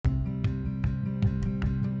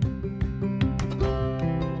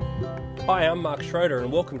Hi, I'm Mark Schroeder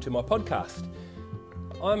and welcome to my podcast.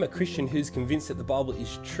 I'm a Christian who's convinced that the Bible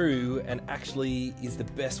is true and actually is the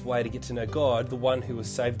best way to get to know God, the one who has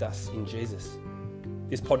saved us in Jesus.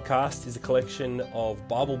 This podcast is a collection of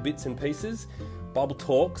Bible bits and pieces, Bible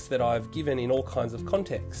talks that I've given in all kinds of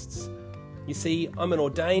contexts. You see, I'm an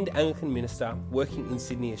ordained Anglican minister working in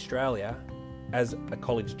Sydney, Australia as a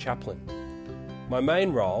college chaplain. My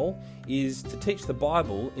main role is to teach the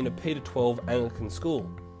Bible in a Peter XII Anglican school.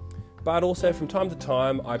 But also from time to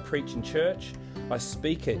time I preach in church, I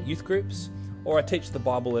speak at youth groups, or I teach the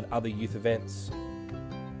Bible at other youth events.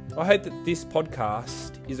 I hope that this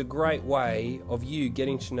podcast is a great way of you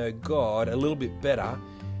getting to know God a little bit better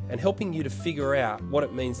and helping you to figure out what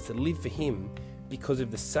it means to live for Him because of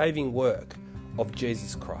the saving work of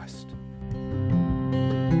Jesus Christ.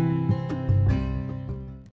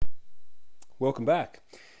 Welcome back.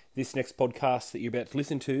 This next podcast that you're about to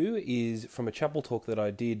listen to is from a chapel talk that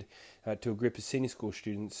I did to a group of senior school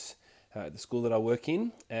students at the school that I work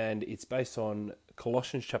in, and it's based on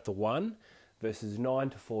Colossians chapter 1, verses 9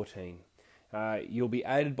 to 14. You'll be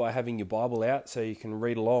aided by having your Bible out so you can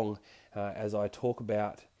read along as I talk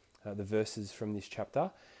about the verses from this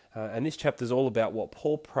chapter. And this chapter is all about what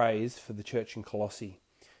Paul prays for the church in Colossae.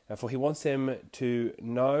 For he wants them to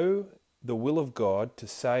know the will of God to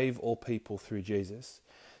save all people through Jesus,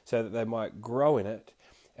 so that they might grow in it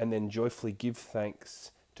and then joyfully give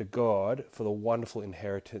thanks to God for the wonderful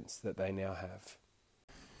inheritance that they now have.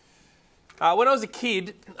 When I was a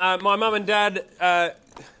kid, my mum and dad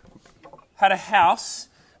had a house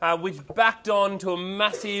which backed on to a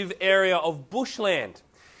massive area of bushland.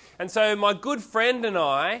 And so my good friend and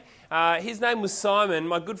I, his name was Simon,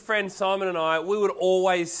 my good friend Simon and I, we would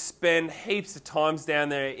always spend heaps of times down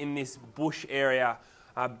there in this bush area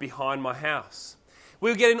behind my house. We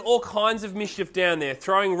were getting all kinds of mischief down there,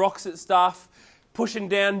 throwing rocks at stuff, pushing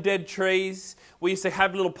down dead trees. We used to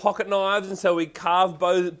have little pocket knives, and so we'd carve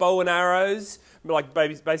bow and arrows, like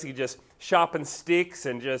basically just sharpen sticks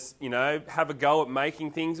and just, have a go at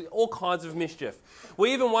making things, all kinds of mischief.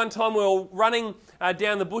 One time we were running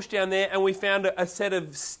down the bush down there, and we found a set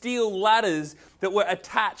of steel ladders that were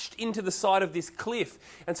attached into the side of this cliff.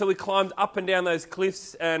 And so we climbed up and down those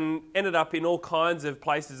cliffs and ended up in all kinds of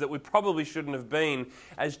places that we probably shouldn't have been.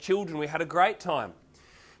 As children, we had a great time.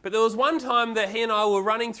 But there was one time that he and I were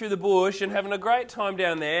running through the bush and having a great time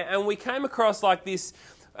down there, and we came across like this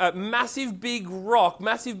massive big rock,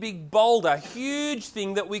 massive big boulder, huge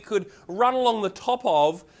thing that we could run along the top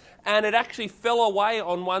of, and it actually fell away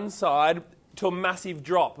on one side to a massive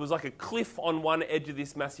drop. It was like a cliff on one edge of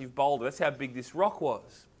this massive boulder. That's how big this rock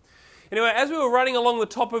was. Anyway, as we were running along the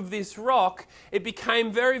top of this rock, it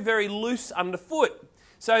became very, very loose underfoot.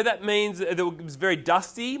 So that means that it was very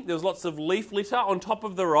dusty, there was lots of leaf litter on top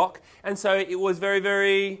of the rock, and so it was very,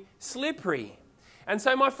 very slippery. And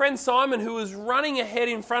so my friend Simon, who was running ahead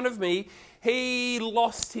in front of me, he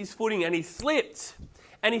lost his footing and he slipped.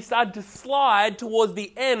 And he started to slide towards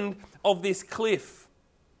the end of this cliff.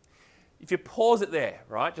 If you pause it there,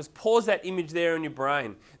 right? Just pause that image there in your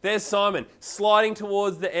brain. There's Simon sliding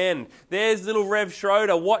towards the end. There's little Rev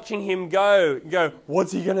Schroeder watching him go. You go,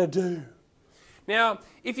 what's he going to do? Now,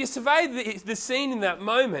 if you survey the scene in that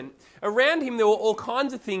moment, around him there were all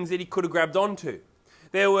kinds of things that he could have grabbed onto.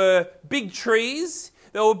 There were big trees,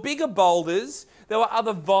 there were bigger boulders, there were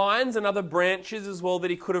other vines and other branches as well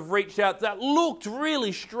that he could have reached out that looked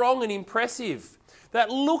really strong and impressive. That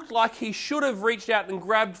looked like he should have reached out and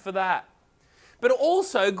grabbed for that. But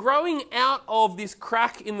also, growing out of this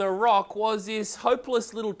crack in the rock was this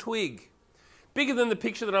hopeless little twig. Bigger than the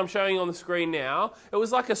picture that I'm showing on the screen now. It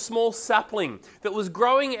was like a small sapling that was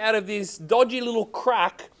growing out of this dodgy little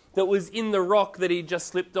crack that was in the rock that he just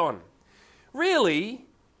slipped on. Really,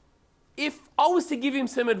 if I was to give him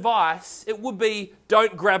some advice, it would be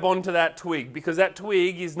don't grab onto that twig, because that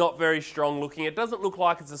twig is not very strong looking. It doesn't look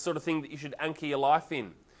like it's the sort of thing that you should anchor your life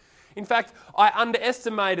in. In fact, I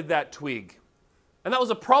underestimated that twig. And that was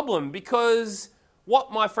a problem, because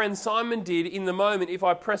what my friend Simon did in the moment, if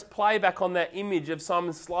I press play back on that image of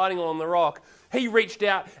Simon sliding along the rock, he reached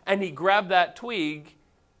out and he grabbed that twig,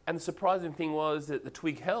 and the surprising thing was that the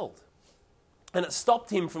twig held. And it stopped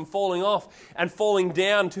him from falling off and falling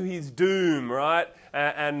down to his doom, right?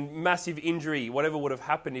 And massive injury, whatever would have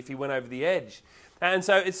happened if he went over the edge. And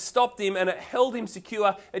so it stopped him and it held him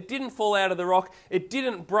secure. It didn't fall out of the rock. It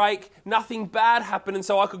didn't break. Nothing bad happened. And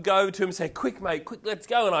so I could go over to him and say, quick, mate, quick, let's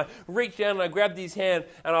go. And I reached down and I grabbed his hand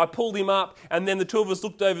and I pulled him up. And then the two of us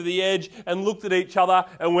looked over the edge and looked at each other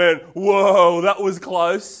and went, whoa, that was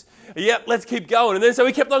close. Yep, let's keep going. And then so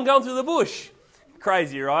we kept on going through the bush.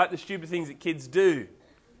 Crazy, right? The stupid things that kids do.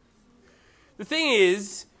 The thing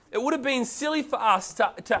is It would have been silly for us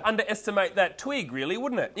to underestimate that twig, really,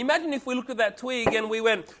 wouldn't it? Imagine if we looked at that twig and we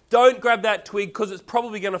went, don't grab that twig because it's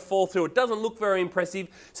probably going to fall through. It doesn't look very impressive,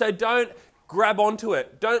 so don't grab onto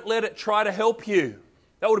it. Don't let it try to help you.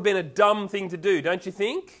 That would have been a dumb thing to do, don't you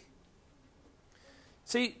think?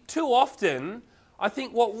 See, too often, I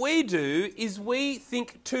think what we do is we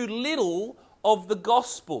think too little of the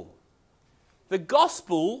gospel. The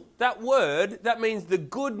gospel, that word, that means the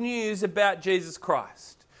good news about Jesus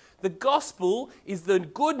Christ. The gospel is the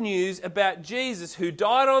good news about Jesus who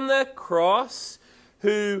died on the cross,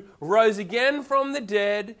 who rose again from the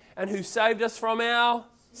dead, and who saved us from our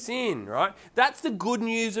sin, right? That's the good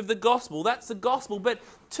news of the gospel. That's the gospel. But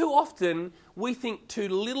too often we think too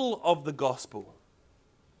little of the gospel.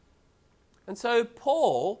 And so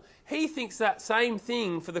Paul, he thinks that same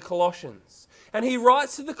thing for the Colossians. And he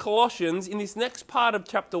writes to the Colossians in this next part of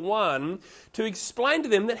chapter 1 to explain to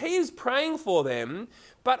them that he is praying for them,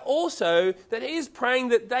 but also that he is praying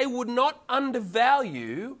that they would not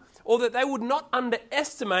undervalue or that they would not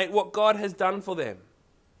underestimate what God has done for them.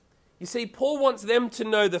 You see, Paul wants them to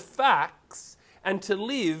know the facts and to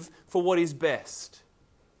live for what is best.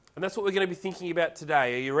 And that's what we're going to be thinking about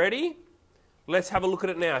today. Are you ready? Let's have a look at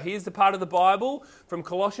it now. Here's the part of the Bible from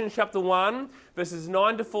Colossians chapter 1, verses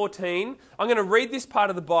 9 to 14. I'm going to read this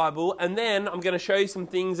part of the Bible and then I'm going to show you some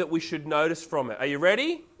things that we should notice from it. Are you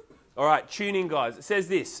ready? All right, tune in, guys. It says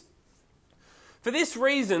this. For this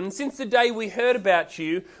reason, since the day we heard about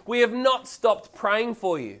you, we have not stopped praying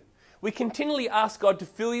for you. We continually ask God to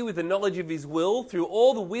fill you with the knowledge of His will through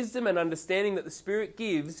all the wisdom and understanding that the Spirit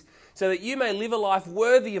gives, so that you may live a life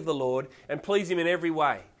worthy of the Lord and please Him in every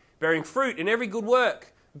way, bearing fruit in every good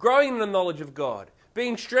work, growing in the knowledge of God,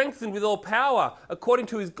 being strengthened with all power according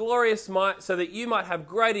to His glorious might, so that you might have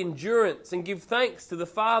great endurance and give thanks to the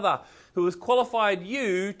Father who has qualified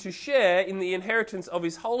you to share in the inheritance of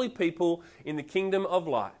His holy people in the kingdom of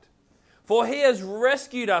light. For He has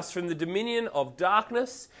rescued us from the dominion of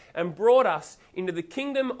darkness and brought us into the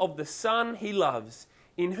kingdom of the Son He loves,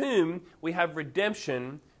 in whom we have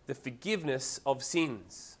redemption, the forgiveness of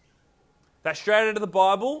sins. That's straight out of the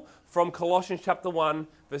Bible from Colossians chapter 1,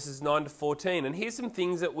 verses 9 to 14. And here's some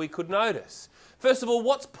things that we could notice. First of all,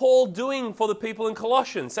 what's Paul doing for the people in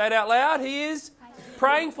Colossians? Say it out loud. He is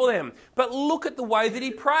praying for them. But look at the way that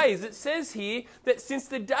he prays. It says here that since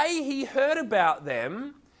the day he heard about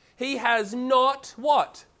them, he has not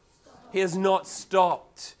what? He has not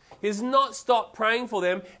stopped. He has not stopped praying for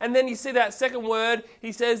them. And then you see that second word,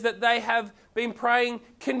 he says that they have been praying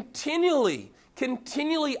continually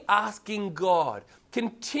asking God,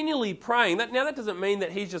 continually praying. Now that doesn't mean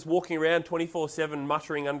that he's just walking around 24/7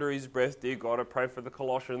 muttering under his breath, dear God, I pray for the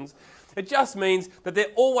Colossians. It just means that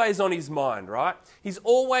they're always on his mind, right? He's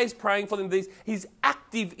always praying for them. He's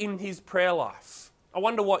active in his prayer life. I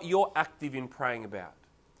wonder what you're active in praying about.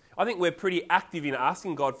 I think we're pretty active in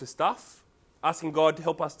asking God for stuff, asking God to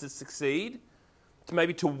help us to succeed,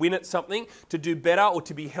 to win at something, to do better or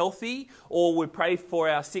to be healthy, or we pray for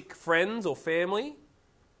our sick friends or family.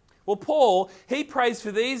 Well, Paul, he prays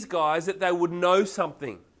for these guys that they would know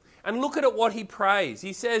something. And look at what he prays.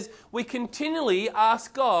 He says, we continually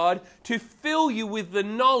ask God to fill you with the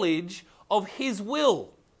knowledge of His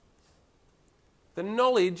will. The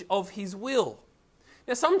knowledge of His will.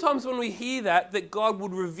 Now, sometimes when we hear that God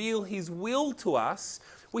would reveal His will to us,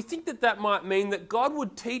 we think that might mean that God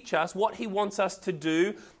would teach us what He wants us to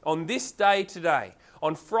do on this day today.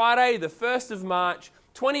 On Friday, the 1st of March,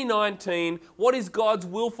 2019, what is God's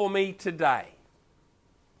will for me today?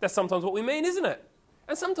 That's sometimes what we mean, isn't it?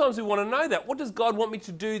 And sometimes we want to know that. What does God want me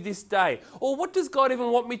to do this day? Or what does God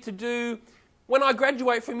even want me to do when I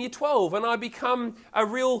graduate from year 12 and I become a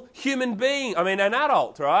real human being? I mean, an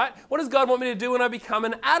adult, right? What does God want me to do when I become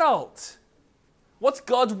an adult? What's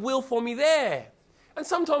God's will for me there? And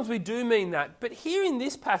sometimes we do mean that. But here in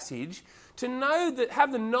this passage, to know that,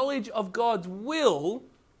 have the knowledge of God's will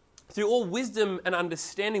through all wisdom and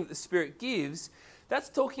understanding that the Spirit gives, that's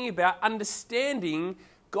talking about understanding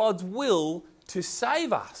God's will to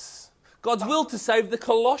save us. God's will to save the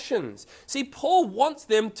Colossians. See, Paul wants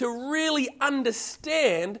them to really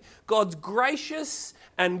understand God's gracious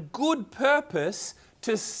and good purpose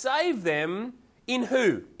to save them in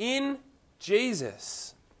who? In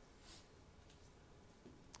Jesus.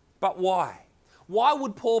 But why? Why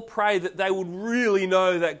would Paul pray that they would really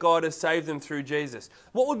know that God has saved them through Jesus?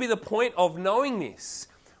 What would be the point of knowing this?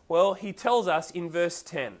 Well, he tells us in verse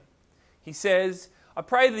 10. He says, I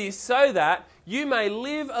pray this so that you may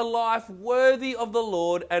live a life worthy of the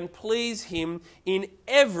Lord and please Him in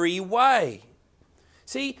every way.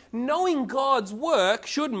 See, knowing God's work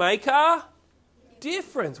should make a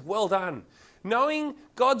difference. Well done. Knowing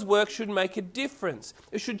God's work should make a difference.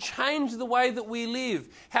 It should change the way that we live,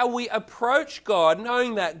 how we approach God,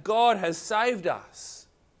 knowing that God has saved us.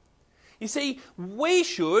 You see, we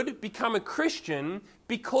should become a Christian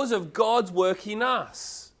because of God's work in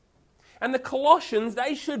us. And the Colossians,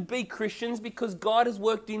 they should be Christians because God has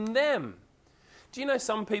worked in them. Do you know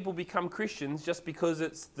some people become Christians just because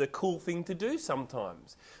it's the cool thing to do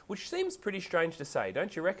sometimes? Which seems pretty strange to say,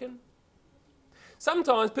 don't you reckon?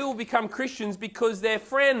 Sometimes people become Christians because their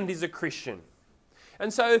friend is a Christian.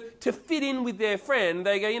 And so to fit in with their friend,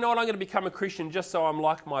 they go, you know what, I'm going to become a Christian just so I'm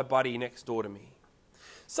like my buddy next door to me.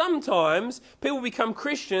 Sometimes people become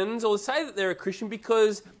Christians or say that they're a Christian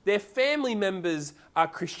because their family members are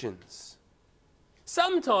Christians.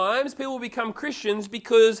 Sometimes people become Christians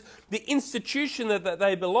because the institution that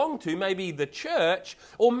they belong to, maybe the church,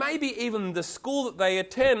 or maybe even the school that they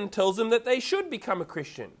attend, tells them that they should become a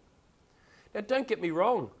Christian. Now, don't get me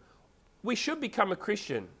wrong. We should become a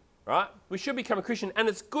Christian, right? We should become a Christian, and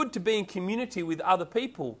it's good to be in community with other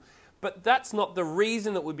people, but that's not the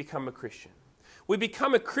reason that we become a Christian. We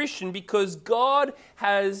become a Christian because God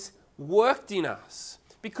has worked in us,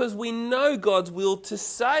 because we know God's will to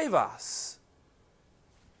save us.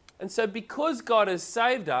 And so because God has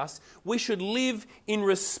saved us, we should live in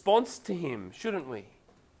response to Him, shouldn't we?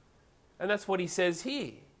 And that's what He says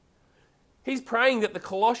here. He's praying that the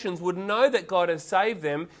Colossians would know that God has saved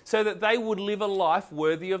them so that they would live a life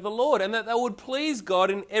worthy of the Lord and that they would please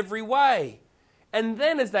God in every way. And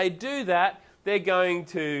then as they do that, they're going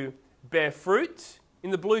to bear fruit. In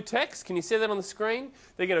the blue text, can you see that on the screen?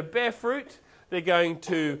 They're going to bear fruit, they're going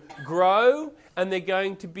to grow, and they're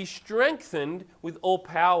going to be strengthened with all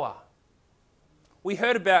power. We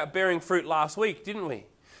heard about bearing fruit last week, didn't we?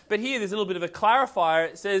 But here there's a little bit of a clarifier.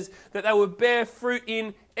 It says that they would bear fruit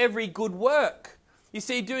in every good work. You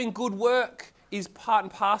see, doing good work is part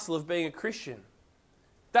and parcel of being a Christian.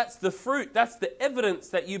 That's the fruit. That's the evidence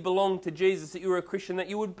that you belong to Jesus, that you were a Christian, that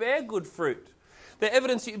you would bear good fruit. The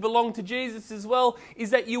evidence that you belong to Jesus as well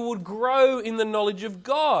is that you would grow in the knowledge of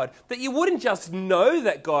God. That you wouldn't just know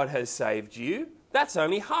that God has saved you. That's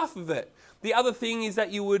only half of it. The other thing is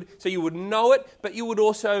that you would know it, but you would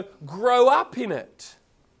also grow up in it.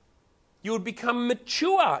 You would become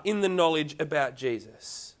mature in the knowledge about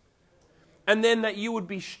Jesus. And then that you would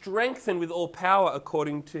be strengthened with all power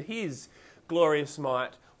according to His glorious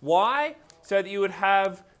might. Why? So that you would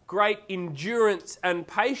have great endurance and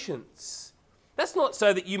patience. That's not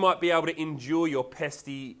so that you might be able to endure your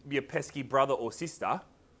pesky brother or sister,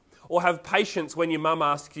 or have patience when your mum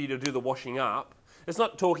asks you to do the washing up. It's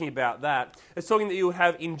not talking about that. It's talking that you would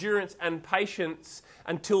have endurance and patience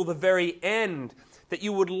until the very end, that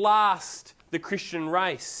you would last the Christian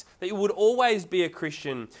race, that you would always be a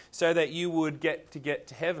Christian so that you would get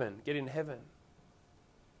to heaven, get in heaven.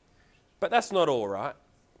 But that's not all, right?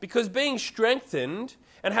 Because being strengthened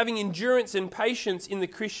and having endurance and patience in the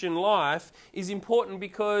Christian life is important,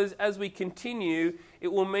 because as we continue,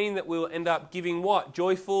 it will mean that we'll end up giving what?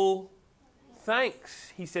 Joyful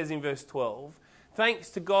thanks, he says in verse 12. Thanks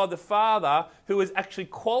to God the Father, who has actually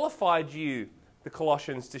qualified you, the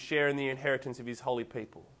Colossians, to share in the inheritance of His holy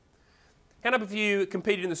people. Hand up if you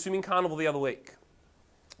competed in the swimming carnival the other week.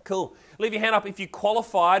 Cool. Leave your hand up if you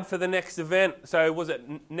qualified for the next event. So was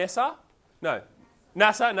it NASA? No.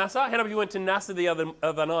 NASA. Hand up if you went to NASA the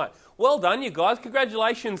other night. Well done, you guys.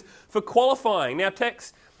 Congratulations for qualifying. Now,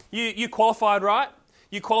 Tex, you qualified, right?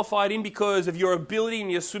 You qualified in because of your ability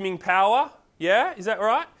and your swimming power. Yeah? Is that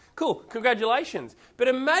right? Cool. Congratulations. But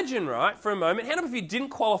imagine, right, for a moment, hand up if you didn't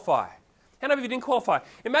qualify. Hand up if you didn't qualify.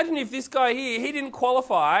 Imagine if this guy here, he didn't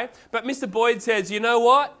qualify, but Mr. Boyd says, you know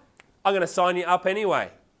what? I'm going to sign you up anyway.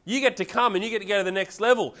 You get to come and you get to go to the next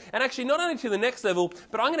level. And actually, not only to the next level,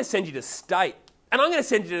 but I'm going to send you to state. And I'm going to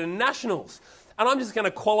send you to nationals. And I'm just going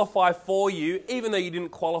to qualify for you, even though you didn't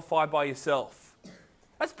qualify by yourself.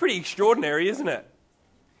 That's pretty extraordinary, isn't it?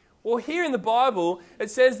 Well, here in the Bible,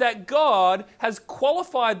 it says that God has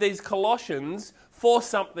qualified these Colossians for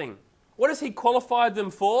something. What has He qualified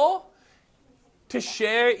them for? To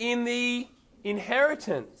share in the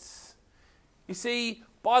inheritance. You see,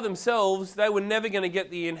 by themselves, they were never going to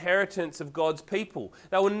get the inheritance of God's people.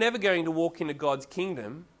 They were never going to walk into God's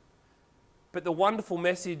kingdom. But the wonderful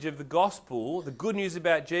message of the gospel, the good news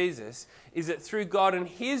about Jesus, is that through God and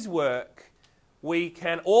His work,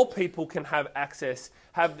 all people can have access,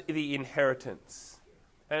 have the inheritance.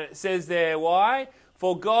 And it says there, why?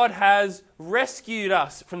 For God has rescued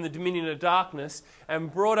us from the dominion of darkness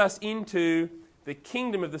and brought us into the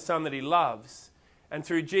kingdom of the Son that He loves. And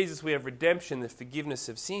through Jesus we have redemption, the forgiveness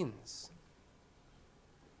of sins.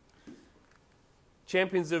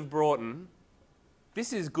 Champions of Broughton,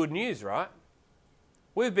 this is good news, right?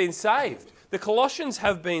 We've been saved. The Colossians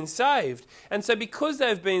have been saved. And so because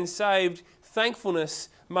they've been saved, thankfulness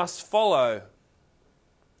must follow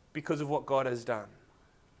because of what God has done.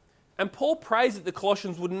 And Paul prays that the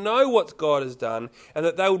Colossians would know what God has done and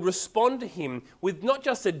that they would respond to him with not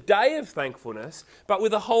just a day of thankfulness, but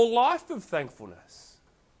with a whole life of thankfulness.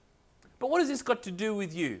 But what has this got to do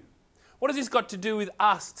with you? What has this got to do with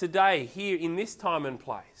us today, here in this time and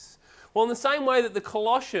place? Well, in the same way that the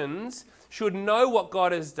Colossians should know what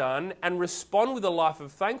God has done and respond with a life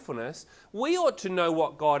of thankfulness, we ought to know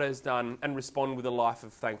what God has done and respond with a life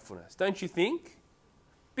of thankfulness. Don't you think?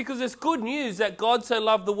 Because it's good news that God so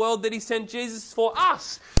loved the world that he sent Jesus for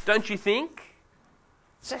us. Don't you think?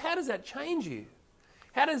 So how does that change you?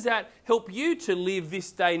 How does that help you to live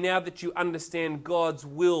this day now that you understand God's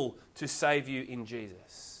will to save you in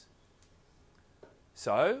Jesus?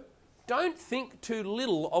 So, don't think too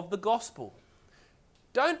little of the gospel.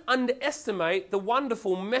 Don't underestimate the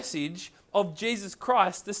wonderful message of Jesus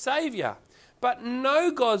Christ, the Saviour. But know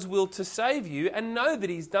God's will to save you and know that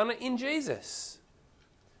he's done it in Jesus.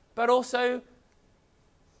 But also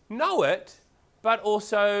know it, but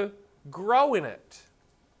also grow in it.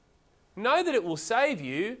 Know that it will save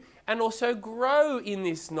you and also grow in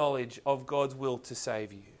this knowledge of God's will to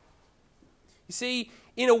save you. You see,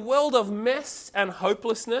 in a world of mess and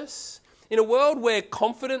hopelessness, in a world where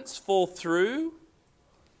confidence falls through,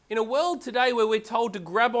 in a world today where we're told to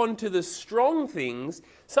grab onto the strong things,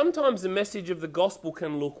 sometimes the message of the gospel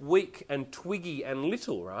can look weak and twiggy and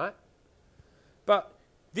little, right? But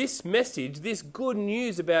this message, this good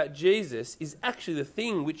news about Jesus, is actually the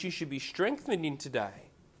thing which you should be strengthened in today.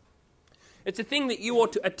 It's a thing that you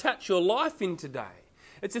ought to attach your life in today.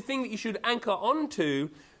 It's a thing that you should anchor onto.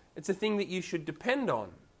 It's a thing that you should depend on.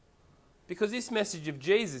 Because this message of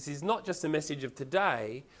Jesus is not just a message of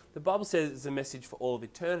today. The Bible says it's a message for all of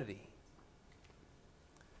eternity.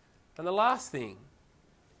 And the last thing,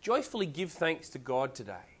 joyfully give thanks to God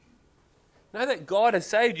today. Know that God has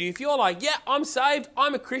saved you. If you're like, yeah, I'm saved,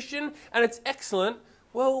 I'm a Christian, and it's excellent,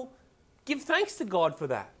 well, give thanks to God for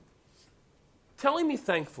that. Tell him you're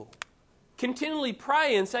thankful. Continually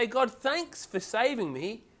pray and say, God, thanks for saving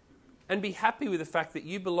me, and be happy with the fact that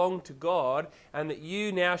you belong to God and that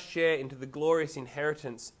you now share into the glorious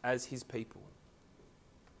inheritance as his people.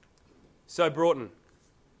 So, Broughton,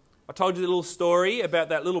 I told you the little story about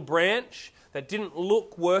that little branch that didn't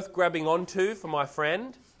look worth grabbing onto for my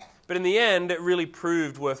friend. But in the end, it really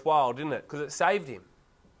proved worthwhile, didn't it? Because it saved him.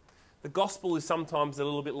 The gospel is sometimes a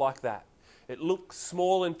little bit like that. It looks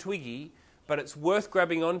small and twiggy, but it's worth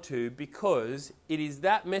grabbing onto because it is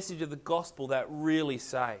that message of the gospel that really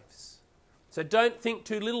saves. So don't think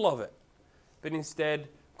too little of it, but instead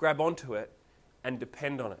grab onto it and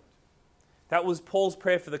depend on it. That was Paul's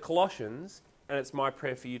prayer for the Colossians, and it's my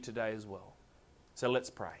prayer for you today as well. So let's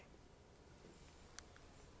pray.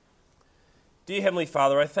 Dear Heavenly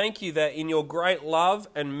Father, I thank you that in your great love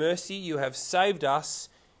and mercy you have saved us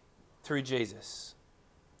through Jesus.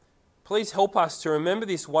 Please help us to remember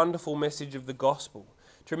this wonderful message of the gospel,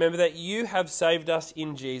 to remember that you have saved us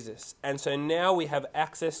in Jesus, and so now we have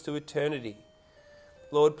access to eternity.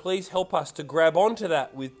 Lord, please help us to grab onto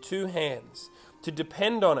that with two hands, to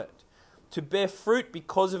depend on it, to bear fruit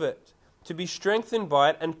because of it, to be strengthened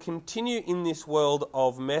by it, and continue in this world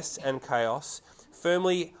of mess and chaos,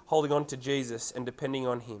 firmly holding on to Jesus and depending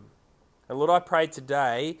on him. And Lord, I pray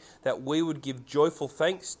today that we would give joyful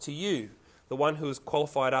thanks to you, the one who has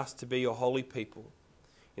qualified us to be your holy people.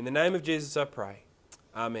 In the name of Jesus I pray.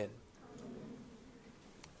 Amen.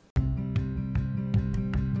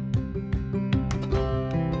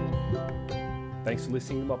 Thanks for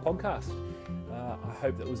listening to my podcast. I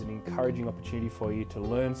hope that was an encouraging opportunity for you to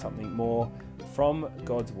learn something more from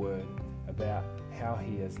God's Word about how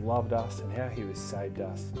he has loved us and how he has saved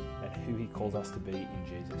us and who he calls us to be in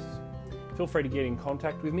Jesus. Feel free to get in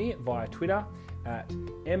contact with me via Twitter at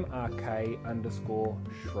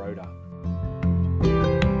 @MRK_Schroeder.